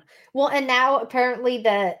 I know. Well, and now apparently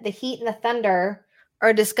the Heat and the Thunder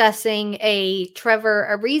are discussing a Trevor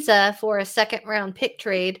Ariza for a second round pick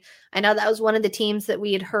trade. I know that was one of the teams that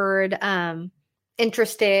we had heard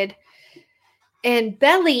interested in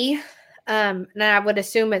Belly. And I would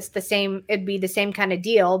assume it's the same. It'd be the same kind of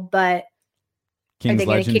deal, but Kings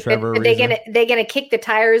legend Trevor Ariza. Are they gonna kick the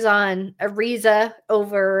tires on Ariza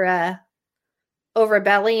over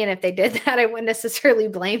Belly? And if they did that, I wouldn't necessarily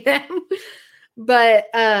blame them. But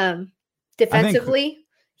defensively,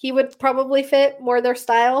 he would probably fit more their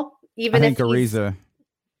style. I think Ariza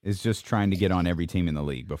is just trying to get on every team in the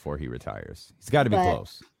league before he retires. He's got to be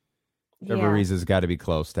close. Trevor Ariza's got to be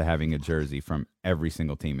close to having a jersey from every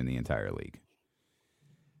single team in the entire league.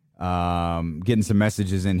 Getting some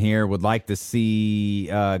messages in here. Would like to see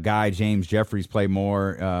guy James Jeffries play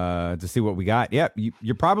more to see what we got. Yep,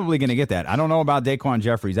 you're probably going to get that. I don't know about Daquan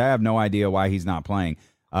Jeffries. I have no idea why he's not playing.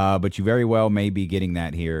 But you very well may be getting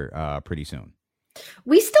that here pretty soon.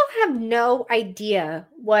 We still have no idea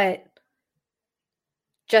what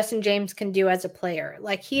Justin James can do as a player.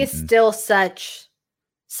 Like, he is still such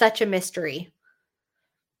a mystery.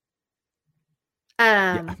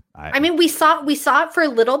 I mean, we saw it for a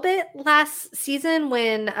little bit last season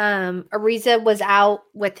when Ariza was out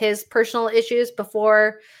with his personal issues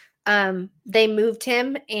before they moved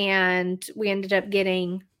him, and we ended up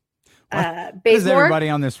getting does everybody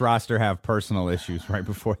on this roster have personal issues right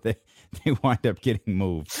before they wind up getting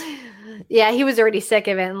moved? Yeah, he was already sick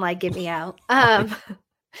of it and like, get me out.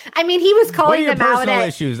 I mean, he was calling them out at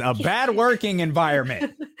issues, a bad working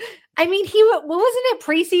environment. I mean, what wasn't it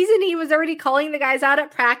preseason? He was already calling the guys out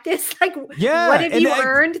at practice. Like, yeah, what have you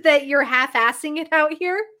earned that you're half-assing it out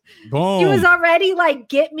here? Boom. He was already like,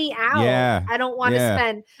 get me out. Yeah. I don't want to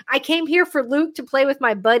spend. I came here for Luke to play with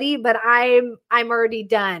my buddy, but I'm already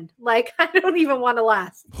done. Like, I don't even want to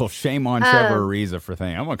last. Well, shame on Trevor Ariza for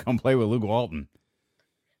thinking, I'm going to come play with Luke Walton.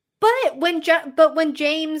 But when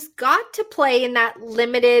James got to play in that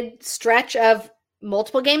limited stretch of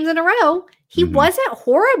multiple games in a row, he wasn't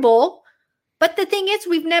horrible. But the thing is,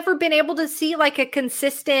 we've never been able to see like a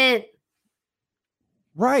consistent,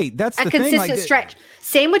 right? That's the consistent thing. Stretch.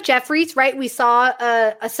 Same with Jeffries, right? We saw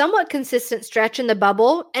a somewhat consistent stretch in the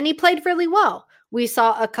bubble, and he played really well. We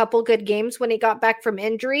saw a couple good games when he got back from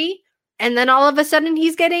injury, and then all of a sudden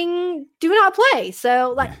he's getting do not play.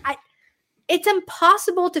 So like, it's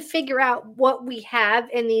impossible to figure out what we have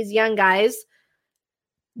in these young guys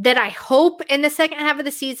that I hope in the second half of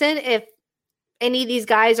the season, if any of these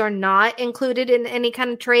guys are not included in any kind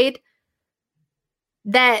of trade,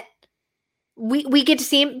 that we get to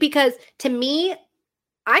see him. Because to me,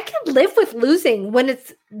 I can live with losing when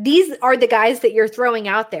these are the guys that you're throwing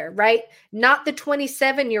out there, right? Not the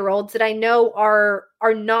 27-year-olds that I know are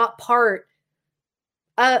not part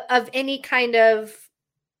of any kind of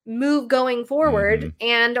move going forward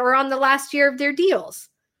and are on the last year of their deals.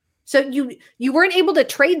 So you weren't able to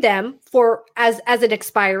trade them for as an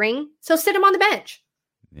expiring. So sit them on the bench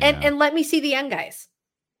and let me see the young guys.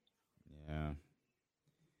 Yeah.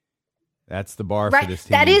 That's the bar for this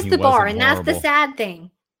team. That is the bar, and horrible. that's the sad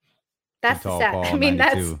thing. That's the sad. I mean,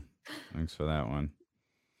 92. Thanks for that one.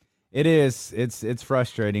 It is. It's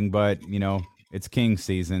frustrating, but you know, it's King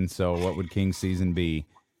season. So what would King season be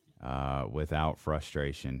without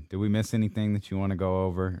frustration? Did we miss anything that you want to go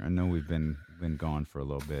over? I know we've been gone for a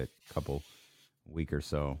little bit, couple week or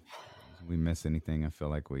so. Did we miss anything? I feel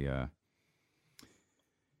like we had a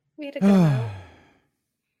good amount.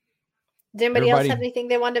 Did anybody else have anything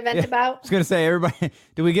they wanted to vent about? I was gonna say, everybody,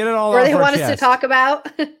 do we get it all? Or off they our want us chest? to talk about?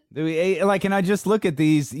 Do we like? And I just look at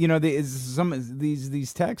these. You know, some of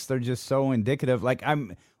these texts are just so indicative. Like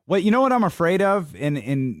what I'm afraid of, and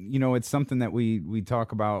you know, it's something that we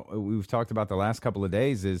talk about. We've talked about the last couple of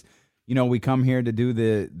days. Is, you know, we come here to do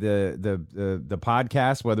the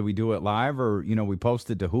podcast, whether we do it live or, you know, we post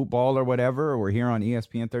it to Hoop Ball or whatever, or we're here on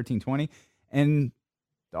ESPN 1320, and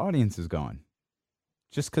the audience is gone.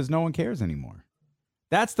 Just because no one cares anymore.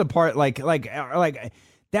 That's the part, like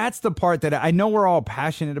that's the part that I know we're all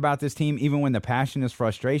passionate about this team, even when the passion is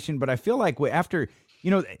frustration. But I feel like after,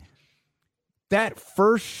 you know, that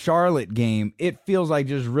first Charlotte game, it feels like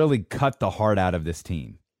just really cut the heart out of this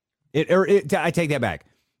team. I take that back.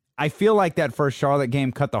 I feel like that first Charlotte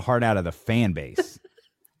game cut the heart out of the fan base.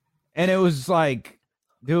 And it was like,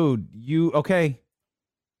 dude, you've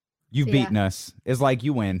beaten us. It's like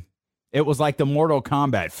you win. It was like the Mortal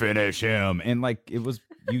Kombat, finish him, and like it was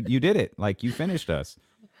you did it, like you finished us.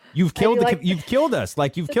 You've killed you've killed us,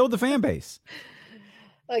 like you've killed the fan base.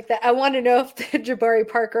 Like that. I want to know if the Jabari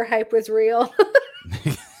Parker hype was real.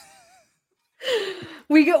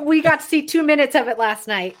 We got to see 2 minutes of it last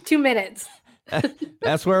night. 2 minutes.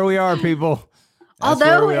 That's where we are, people.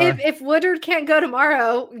 Although if Woodard can't go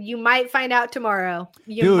tomorrow, you might find out tomorrow.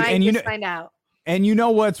 You might find out. And you know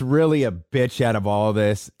what's really a bitch out of all of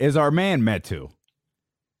this is our man Metu.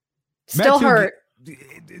 Still hurt.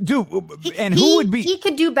 Dude, and who would be? He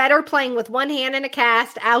could do better playing with one hand in a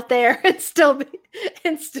cast out there and still be.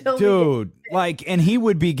 Dude, and he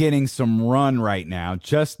would be getting some run right now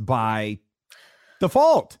just by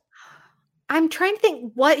default. I'm trying to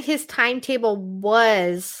think what his timetable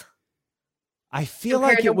was. I feel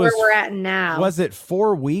like it was where we're at now. Was it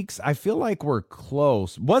 4 weeks? I feel like we're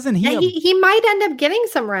close. Wasn't he? Yeah, he might end up getting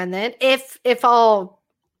some run then if all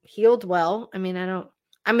healed well. I mean,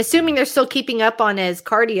 I'm assuming they're still keeping up on his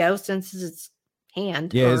cardio since his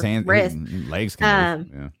hand. Yeah, his hand, wrist, legs can move.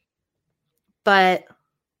 Yeah. But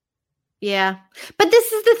yeah, but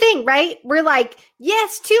this is the thing, right? We're like,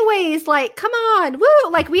 yes, 2 ways. Like, come on,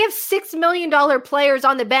 woo! Like we have $6 million players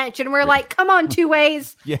on the bench, and we're like, come on, 2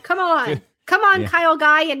 ways. Yeah. Come on. Come on, Kyle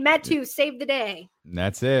Guy and Metu, save the day.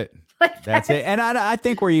 That's it. That's it. And I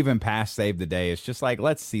think we're even past save the day. It's just like,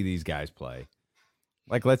 let's see these guys play.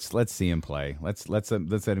 Like, let's see him play. Let's let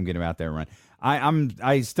him get him out there and run.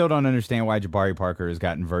 I still don't understand why Jabari Parker has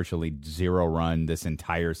gotten virtually 0 run this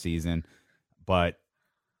entire season, but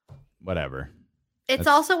whatever. It's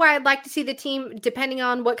also why I'd like to see the team, depending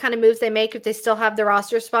on what kind of moves they make, if they still have the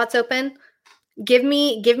roster spots open. Give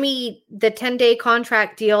me the 10-day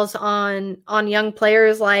contract deals on young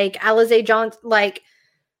players like Alize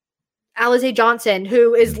Johnson,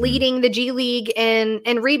 who is leading the G League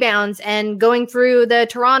in rebounds and going through the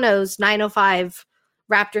Toronto's 905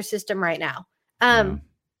 Raptor system right now.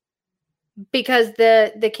 Because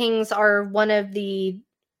the Kings are one of the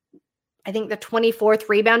 24th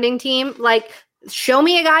rebounding team. Like, show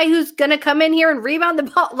me a guy who's going to come in here and rebound the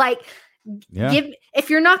ball. Like,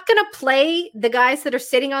 if you're not going to play the guys that are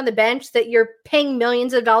sitting on the bench that you're paying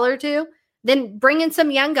millions of dollars to, then bring in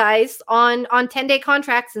some young guys on 10-day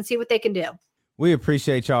contracts and see what they can do. We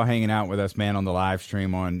appreciate y'all hanging out with us, man, on the live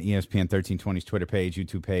stream on ESPN 1320's Twitter page,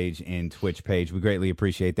 YouTube page, and Twitch page. We greatly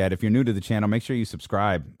appreciate that. If you're new to the channel, make sure you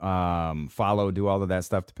subscribe, follow, do all of that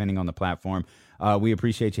stuff depending on the platform. We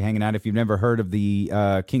appreciate you hanging out. If you've never heard of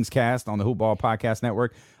the Kings Cast on the Hoopball Podcast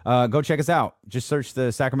Network, go check us out. Just search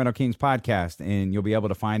the Sacramento Kings Podcast, and you'll be able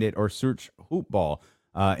to find it, or search Hoopball,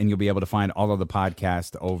 and you'll be able to find all of the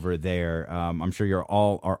podcasts over there. I'm sure you're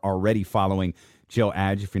all are already following Jill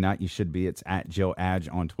Adge. If you're not, you should be. It's at Jill Adge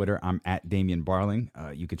on Twitter. I'm at Damien Barling.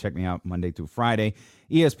 You can check me out Monday through Friday.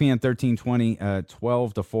 ESPN 1320,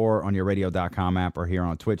 12 to 4 on your radio.com app, or here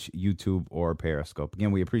on Twitch, YouTube, or Periscope.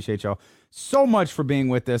 Again, we appreciate y'all so much for being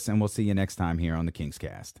with us, and we'll see you next time here on the Kings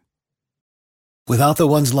Cast. Without the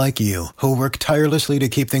ones like you, who work tirelessly to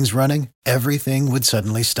keep things running, everything would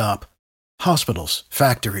suddenly stop. Hospitals,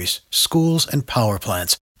 factories, schools, and power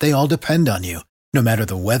plants, they all depend on you. No matter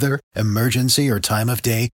the weather, emergency, or time of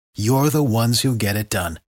day, you're the ones who get it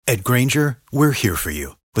done. At Grainger, we're here for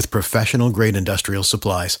you with professional-grade industrial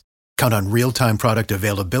supplies. Count on real-time product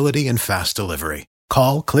availability and fast delivery.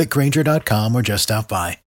 Call, click Grainger.com, or just stop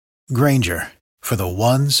by. Grainger, for the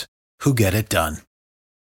ones who get it done.